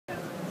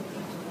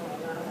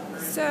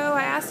So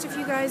I asked if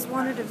you guys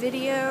wanted a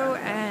video,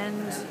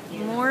 and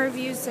more of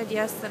you said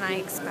yes than I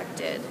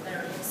expected.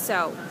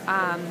 So,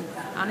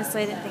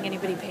 honestly, I didn't think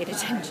anybody paid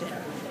attention.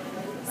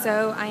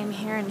 So I am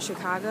here in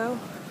Chicago.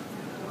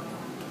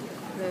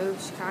 Hello,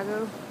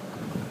 Chicago.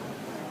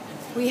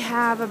 We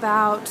have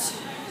about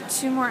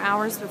 2 more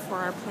hours before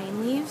our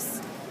plane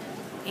leaves,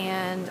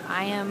 and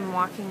I am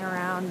walking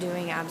around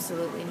doing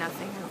absolutely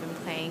nothing. I've been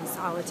playing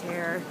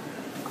solitaire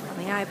on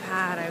the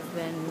iPad. I've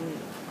been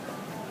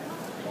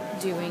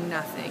doing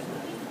nothing.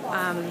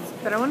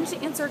 But I wanted to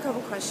answer a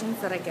couple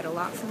questions that I get a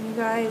lot from you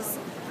guys.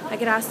 I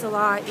get asked a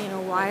lot,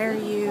 why are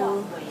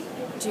you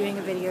doing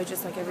a video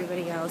just like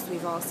everybody else?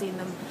 We've all seen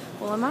them.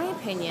 Well, in my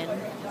opinion,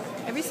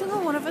 every single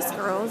one of us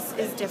girls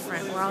is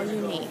different. We're all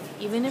unique.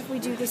 Even if we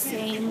do the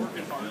same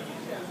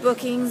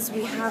bookings,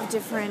 we have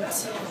different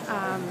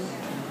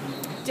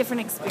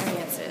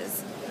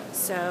experiences.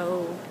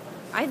 So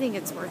I think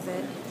it's worth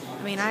it.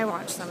 I mean, I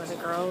watch some of the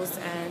girls,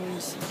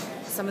 and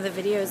some of the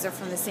videos are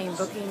from the same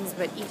bookings,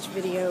 but each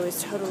video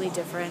is totally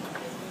different.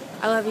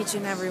 I love each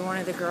and every one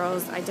of the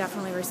girls. I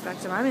definitely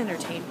respect them. I'm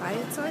entertained by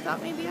it, so I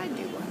thought maybe I'd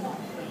do one.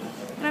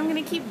 And I'm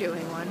going to keep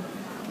doing one,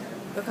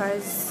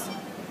 because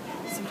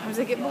sometimes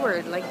I get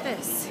bored like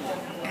this,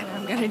 and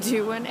I'm going to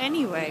do one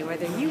anyway,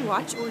 whether you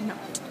watch or not.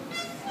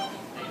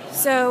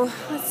 So,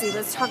 let's see,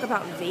 let's talk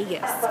about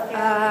Vegas.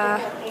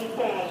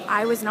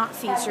 I was not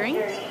featuring.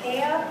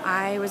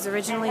 I was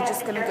originally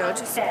just going to go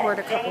to support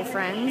a couple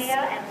friends,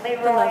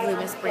 the lovely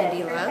Miss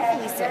Brandy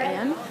Love, Lisa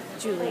Ann,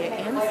 Julia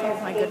Ann, a few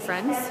of my good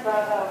friends.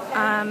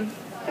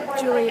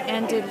 Julia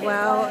Ann did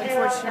well.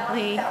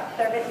 Unfortunately,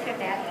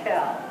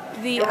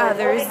 the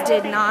others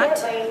did not.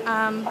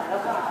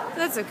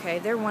 That's okay.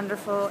 They're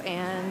wonderful,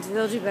 and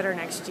they'll do better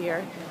next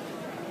year.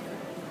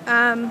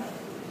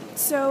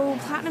 So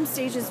Platinum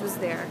Stages was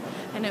there.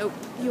 I know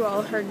you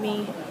all heard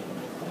me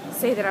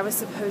say that I was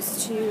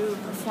supposed to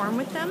perform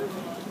with them,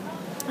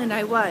 and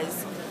I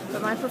was,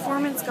 but my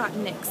performance got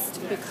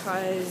nixed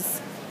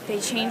because they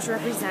changed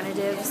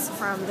representatives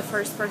from the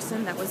first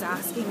person that was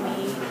asking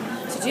me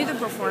to do the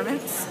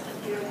performance,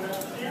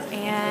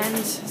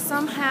 and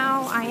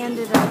somehow I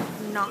ended up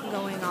not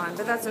going on,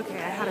 but that's okay.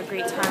 I had a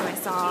great time. I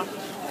saw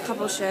a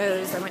couple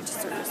shows. I went to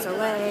Cirque du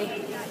Soleil.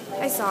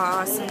 I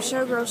saw some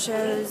showgirl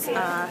shows,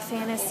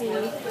 Fantasy.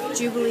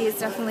 Jubilee is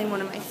definitely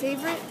one of my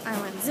favorite. I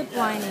went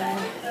ziplining.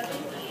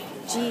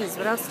 Geez,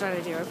 what else did I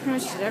do? I pretty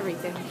much did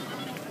everything.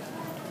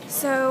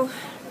 So,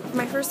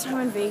 my first time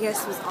in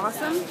Vegas was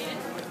awesome.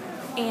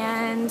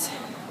 And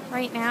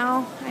right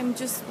now, I'm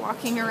just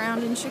walking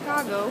around in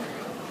Chicago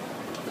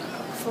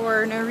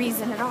for no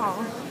reason at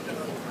all.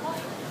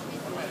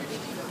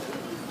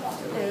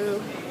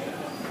 So,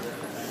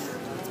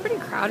 it's pretty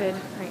crowded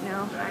right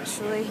now,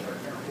 actually.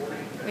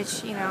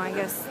 Which, I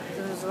guess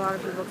there's a lot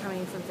of people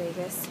coming from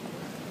Vegas.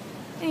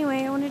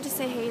 Anyway, I wanted to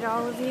say hey to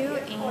all of you,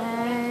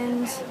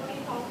 and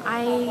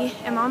I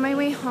am on my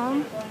way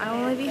home. I'll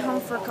only be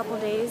home for a couple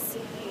days,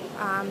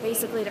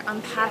 basically to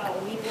unpack,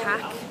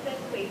 repack,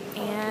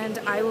 and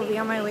I will be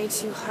on my way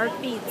to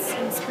Heartbeats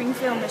in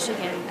Springfield,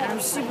 Michigan. And I'm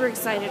super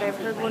excited. I've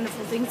heard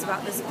wonderful things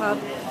about this club,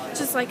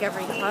 just like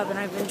every club, and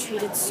I've been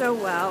treated so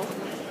well.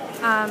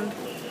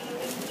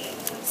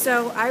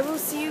 So I will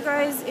see you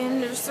guys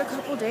in just a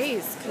couple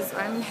days, because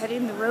I'm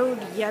heading the road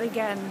yet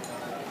again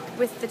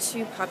with the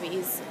 2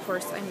 puppies. Of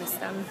course, I miss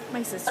them.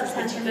 My sister's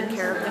been taking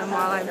care of them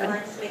while I've been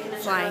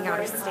flying out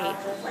of state.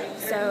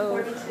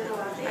 So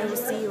I will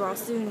see you all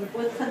soon.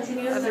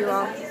 Love you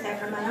all.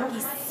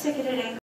 Peace.